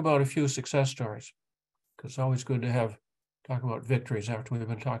let's talk about a few success stories, because it's always good to talk about victories after we've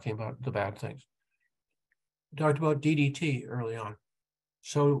been talking about the bad things. We talked about DDT early on.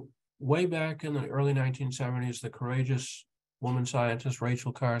 So way back in the early 1970s, the courageous woman scientist,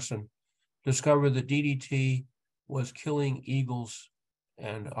 Rachel Carson, discovered that DDT was killing eagles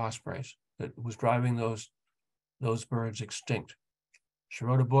and ospreys, that was driving those birds extinct. She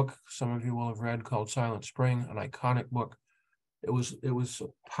wrote a book some of you will have read called Silent Spring, an iconic book. It was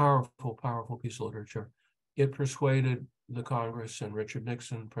a powerful, powerful piece of literature. It persuaded the Congress and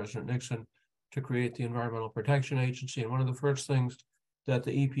President Nixon, to create the Environmental Protection Agency. And one of the first things that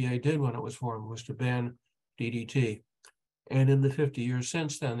the EPA did when it was formed was to ban DDT. And in the 50 years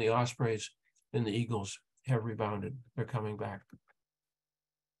since then, the ospreys and the eagles have rebounded. They're coming back.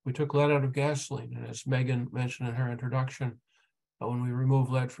 We took lead out of gasoline. And as Megan mentioned in her introduction, when we removed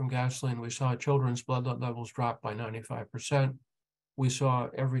lead from gasoline, we saw children's blood levels drop by 95%. We saw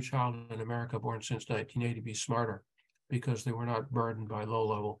every child in America born since 1980 be smarter because they were not burdened by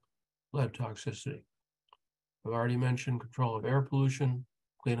low-level lead toxicity. I've already mentioned control of air pollution,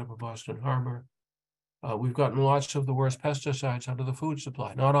 cleanup of Boston Harbor. We've gotten lots of the worst pesticides out of the food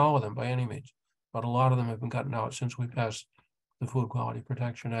supply. Not all of them by any means, but a lot of them have been gotten out since we passed the Food Quality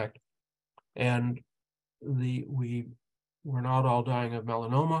Protection Act. And we're not all dying of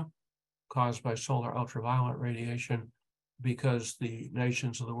melanoma caused by solar ultraviolet radiation because the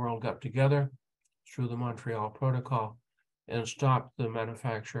nations of the world got together through the Montreal Protocol and stopped the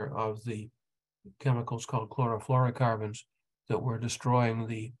manufacture of the chemicals called chlorofluorocarbons that were destroying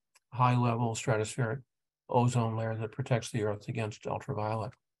the high-level stratospheric ozone layer that protects the Earth against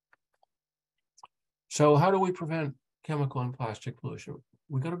ultraviolet. So how do we prevent chemical and plastic pollution?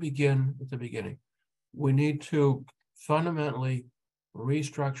 We've got to begin at the beginning. We need to fundamentally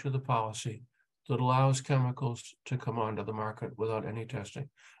restructure the policy that allows chemicals to come onto the market without any testing.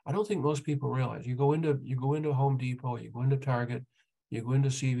 I don't think most people realize. You go into Home Depot, you go into Target, you go into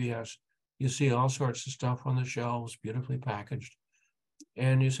CVS, you see all sorts of stuff on the shelves, beautifully packaged,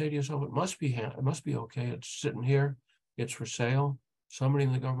 and you say to yourself, it must be okay. It's sitting here, it's for sale. Somebody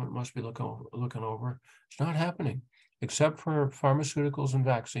in the government must be looking over. It's not happening, except for pharmaceuticals and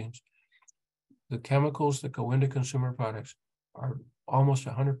vaccines. The chemicals that go into consumer products are almost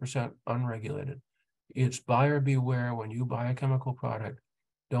 100% unregulated. It's buyer beware when you buy a chemical product.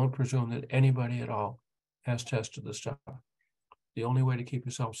 Don't presume that anybody at all has tested the stuff. The only way to keep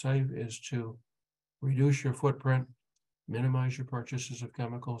yourself safe is to reduce your footprint, minimize your purchases of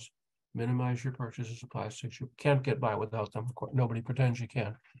chemicals, minimize your purchases of plastics. You can't get by without them. Nobody pretends you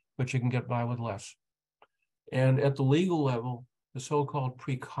can, but you can get by with less. And at the legal level, the so-called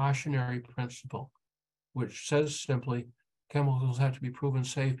precautionary principle, which says simply, chemicals have to be proven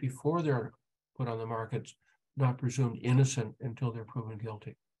safe before they're put on the market, not presumed innocent until they're proven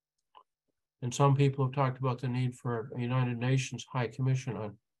guilty. And some people have talked about the need for a United Nations High Commission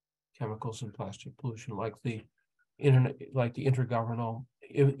on Chemicals and Plastic Pollution, like the intergovernmental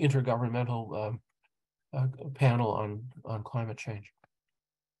panel on climate change.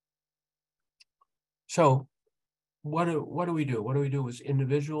 So what do we do? What do we do as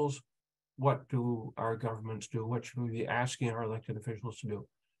individuals? What do our governments do? What should we be asking our elected officials to do?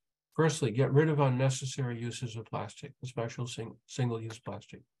 Firstly, get rid of unnecessary uses of plastic, especially single-use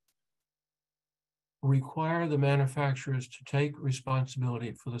plastic. Require the manufacturers to take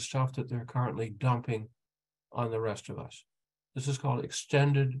responsibility for the stuff that they're currently dumping on the rest of us. This is called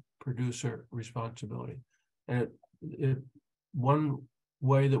extended producer responsibility. And one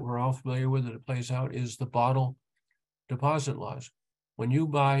way that we're all familiar with that it plays out is the bottle deposit laws. When you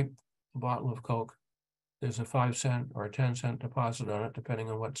buy a bottle of Coke, there's a 5-cent or a 10-cent deposit on it, depending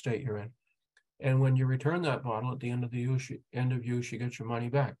on what state you're in. And when you return that bottle at the end of use, you get your money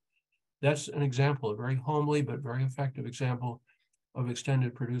back. That's an example, a very homely but very effective example of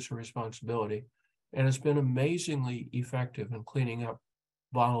extended producer responsibility. And it's been amazingly effective in cleaning up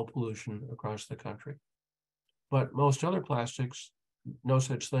bottle pollution across the country. But most other plastics, no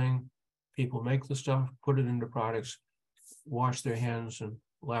such thing. People make the stuff, put it into products, wash their hands, and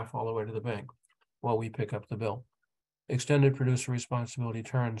laugh all the way to the bank while we pick up the bill. Extended producer responsibility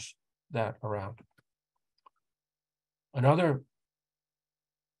turns that around. Another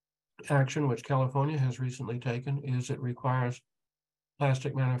action which California has recently taken is it requires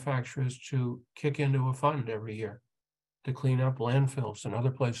plastic manufacturers to kick into a fund every year to clean up landfills and other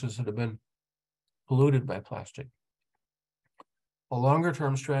places that have been polluted by plastic. A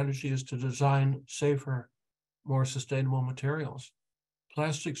longer-term strategy is to design safer, more sustainable materials.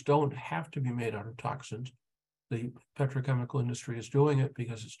 Plastics don't have to be made out of toxins. The petrochemical industry is doing it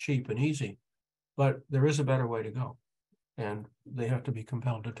because it's cheap and easy, but there is a better way to go, and they have to be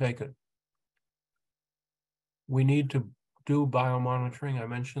compelled to take it. We need to do biomonitoring. I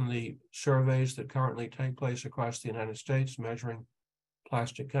mentioned the surveys that currently take place across the United States, measuring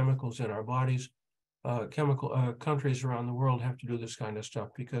plastic chemicals in our bodies. Countries around the world have to do this kind of stuff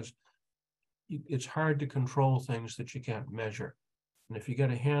because it's hard to control things that you can't measure. And if you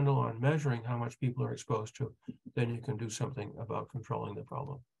get a handle on measuring how much people are exposed to, then you can do something about controlling the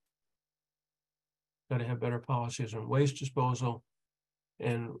problem. Got to have better policies on waste disposal.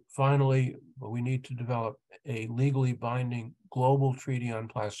 And finally, we need to develop a legally binding global treaty on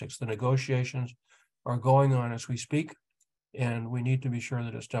plastics. The negotiations are going on as we speak, and we need to be sure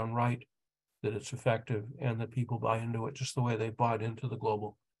that it's done right, that it's effective, and that people buy into it just the way they bought into the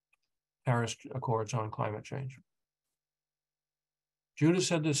global Paris Accords on climate change. Judah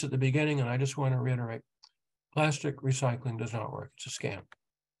said this at the beginning, and I just want to reiterate, plastic recycling does not work. It's a scam.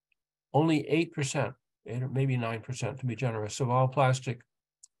 Only 8%, or maybe 9% to be generous, of all plastic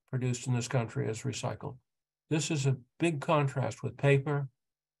produced in this country is recycled. This is a big contrast with paper,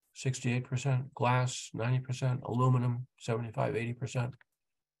 68%, glass, 90%, aluminum, 75, 80%. And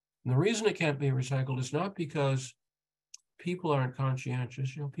the reason it can't be recycled is not because people aren't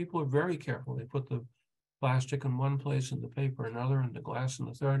conscientious. People are very careful. They put the plastic in one place and the paper in another and the glass in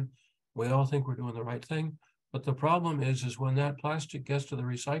the third. We all think we're doing the right thing. But the problem is when that plastic gets to the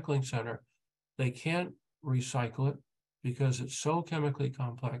recycling center, they can't recycle it because it's so chemically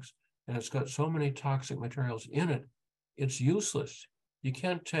complex and it's got so many toxic materials in it, it's useless. You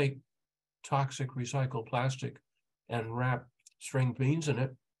can't take toxic recycled plastic and wrap string beans in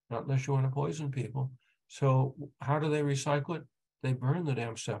it, not unless you want to poison people. So how do they recycle it? They burn the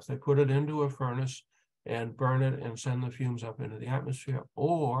damn stuff. They put it into a furnace and burn it and send the fumes up into the atmosphere.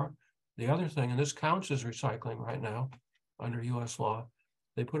 Or the other thing, and this counts as recycling right now under US law,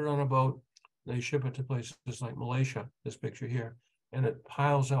 they put it on a boat, They ship it to places like Malaysia, this picture here, and it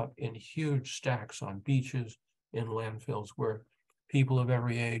piles up in huge stacks on beaches, in landfills, where people of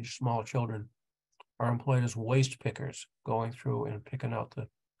every age, small children, are employed as waste pickers, going through and picking out the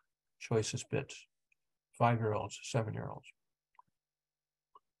choicest bits. 5-year-olds, 7-year-olds.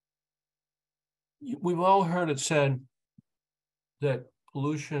 We've all heard it said that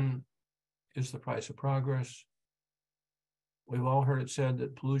pollution is the price of progress. We've all heard it said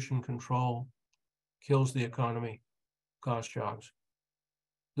that pollution control kills the economy, costs jobs.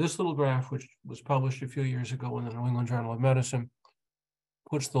 This little graph, which was published a few years ago in the New England Journal of Medicine,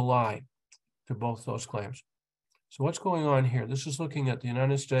 puts the lie to both those claims. So what's going on here? This is looking at the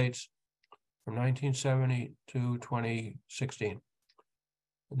United States from 1970 to 2016.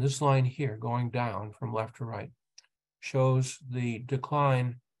 And this line here, going down from left to right, shows the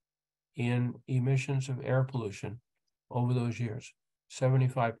decline in emissions of air pollution over those years,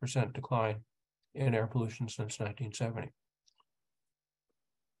 75% decline in air pollution since 1970.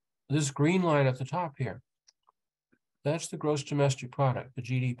 This green line at the top here, that's the gross domestic product, the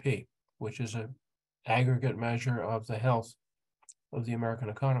GDP, which is an aggregate measure of the health of the American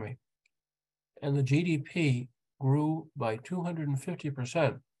economy. And the GDP grew by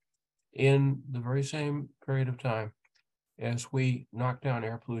 250% in the very same period of time as we knocked down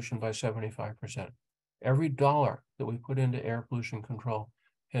air pollution by 75%. Every dollar that we put into air pollution control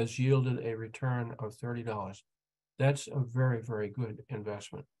has yielded a return of $30. That's a very, very good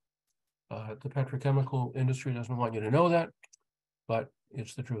investment. The petrochemical industry doesn't want you to know that, but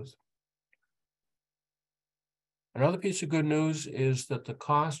it's the truth. Another piece of good news is that the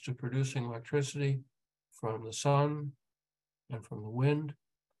cost of producing electricity from the sun and from the wind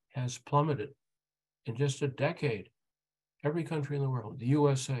has plummeted in just a decade. Every country in the world, the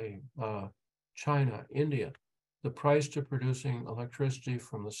USA, China, India, the price to producing electricity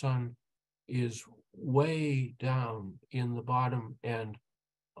from the sun is way down in the bottom end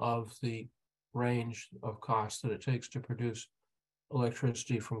of the range of costs that it takes to produce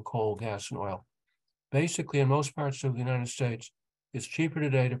electricity from coal, gas, and oil. Basically, in most parts of the United States, it's cheaper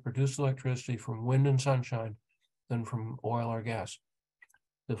today to produce electricity from wind and sunshine than from oil or gas.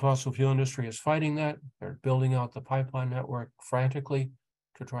 The fossil fuel industry is fighting that. They're building out the pipeline network frantically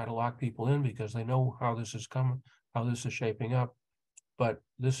to try to lock people in because they know how this is coming, how this is shaping up. But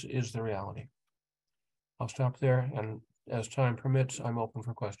this is the reality. I'll stop there, and as time permits, I'm open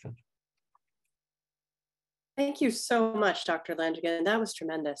for questions. Thank you so much, Dr. Landrigan. That was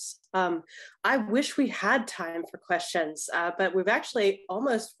tremendous. I wish we had time for questions, but we've actually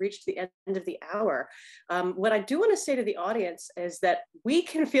almost reached the end of the hour. What I do want to say to the audience is that we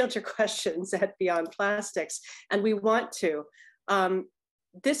can field your questions at Beyond Plastics, and we want to.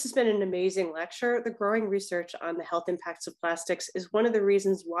 This has been an amazing lecture. The growing research on the health impacts of plastics is one of the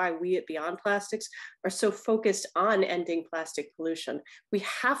reasons why we at Beyond Plastics are so focused on ending plastic pollution. We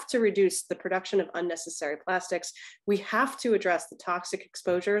have to reduce the production of unnecessary plastics. We have to address the toxic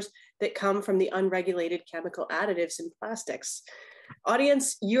exposures that come from the unregulated chemical additives in plastics.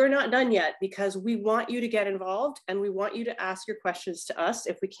 Audience, you're not done yet because we want you to get involved and we want you to ask your questions to us.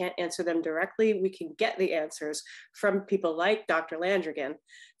 If we can't answer them directly, we can get the answers from people like Dr. Landrigan.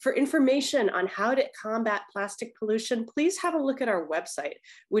 For information on how to combat plastic pollution, please have a look at our website,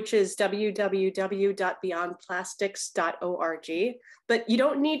 which is www.beyondplastics.org. But you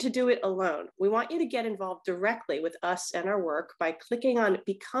don't need to do it alone. We want you to get involved directly with us and our work by clicking on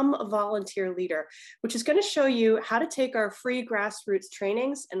Become a Volunteer Leader, which is going to show you how to take our free grassroots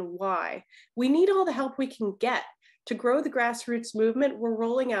trainings and why. We need all the help we can get. To grow the grassroots movement, we're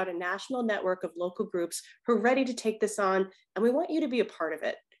rolling out a national network of local groups who are ready to take this on, and we want you to be a part of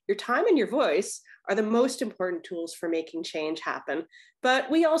it. Your time and your voice are the most important tools for making change happen. But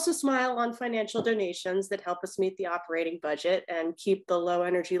we also smile on financial donations that help us meet the operating budget and keep the low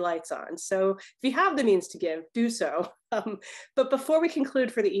energy lights on. So if you have the means to give, do so. But before we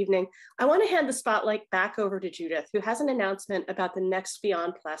conclude for the evening, I want to hand the spotlight back over to Judith, who has an announcement about the next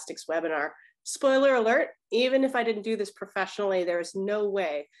Beyond Plastics webinar. Spoiler alert, even if I didn't do this professionally, there is no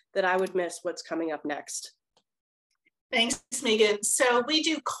way that I would miss what's coming up next. Thanks, Megan. So we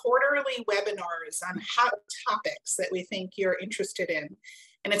do quarterly webinars on hot topics that we think you're interested in.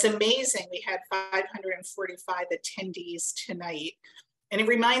 And it's amazing. We had 545 attendees tonight. And it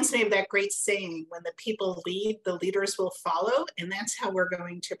reminds me of that great saying, when the people lead, the leaders will follow. And that's how we're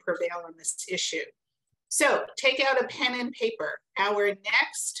going to prevail on this issue. So take out a pen and paper. Our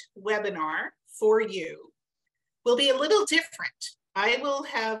next webinar for you will be a little different. I will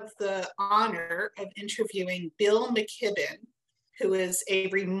have the honor of interviewing Bill McKibben, who is a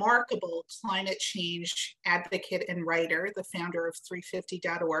remarkable climate change advocate and writer, the founder of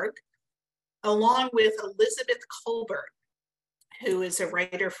 350.org. along with Elizabeth Colbert, who is a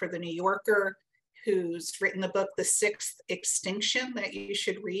writer for The New Yorker, who's written the book, The Sixth Extinction, that you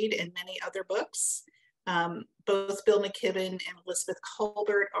should read, and many other books. Both Bill McKibben and Elizabeth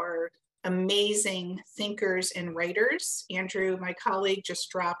Colbert are amazing thinkers and writers. Andrew, my colleague, just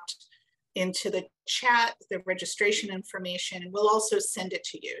dropped into the chat the registration information, and we'll also send it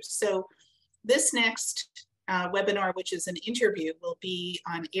to you. So this next webinar, which is an interview, will be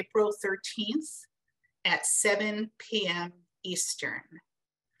on April 13th at 7 p.m. Eastern.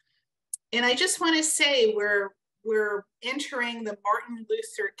 And I just want to say we're entering the Martin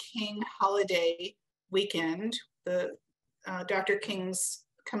Luther King holiday weekend. The Dr. King's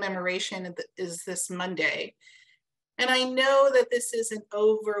commemoration is this Monday. And I know that this is an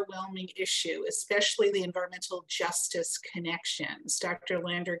overwhelming issue, especially the environmental justice connections. Dr.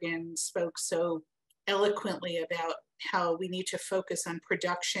 Landrigan spoke so eloquently about how we need to focus on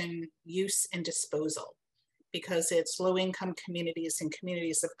production, use, and disposal, because it's low-income communities and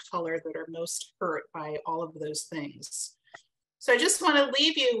communities of color that are most hurt by all of those things. So I just want to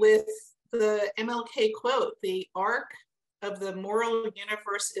leave you with the MLK quote: "The arc of the moral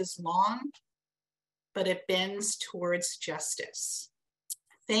universe is long, but it bends towards justice."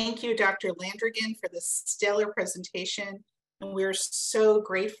 Thank you, Dr. Landrigan, for this stellar presentation. And we're so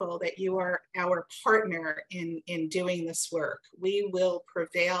grateful that you are our partner in doing this work. We will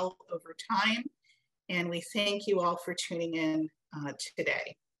prevail over time. And we thank you all for tuning in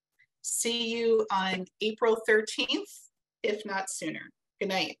today. See you on April 13th, if not sooner. Good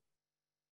night.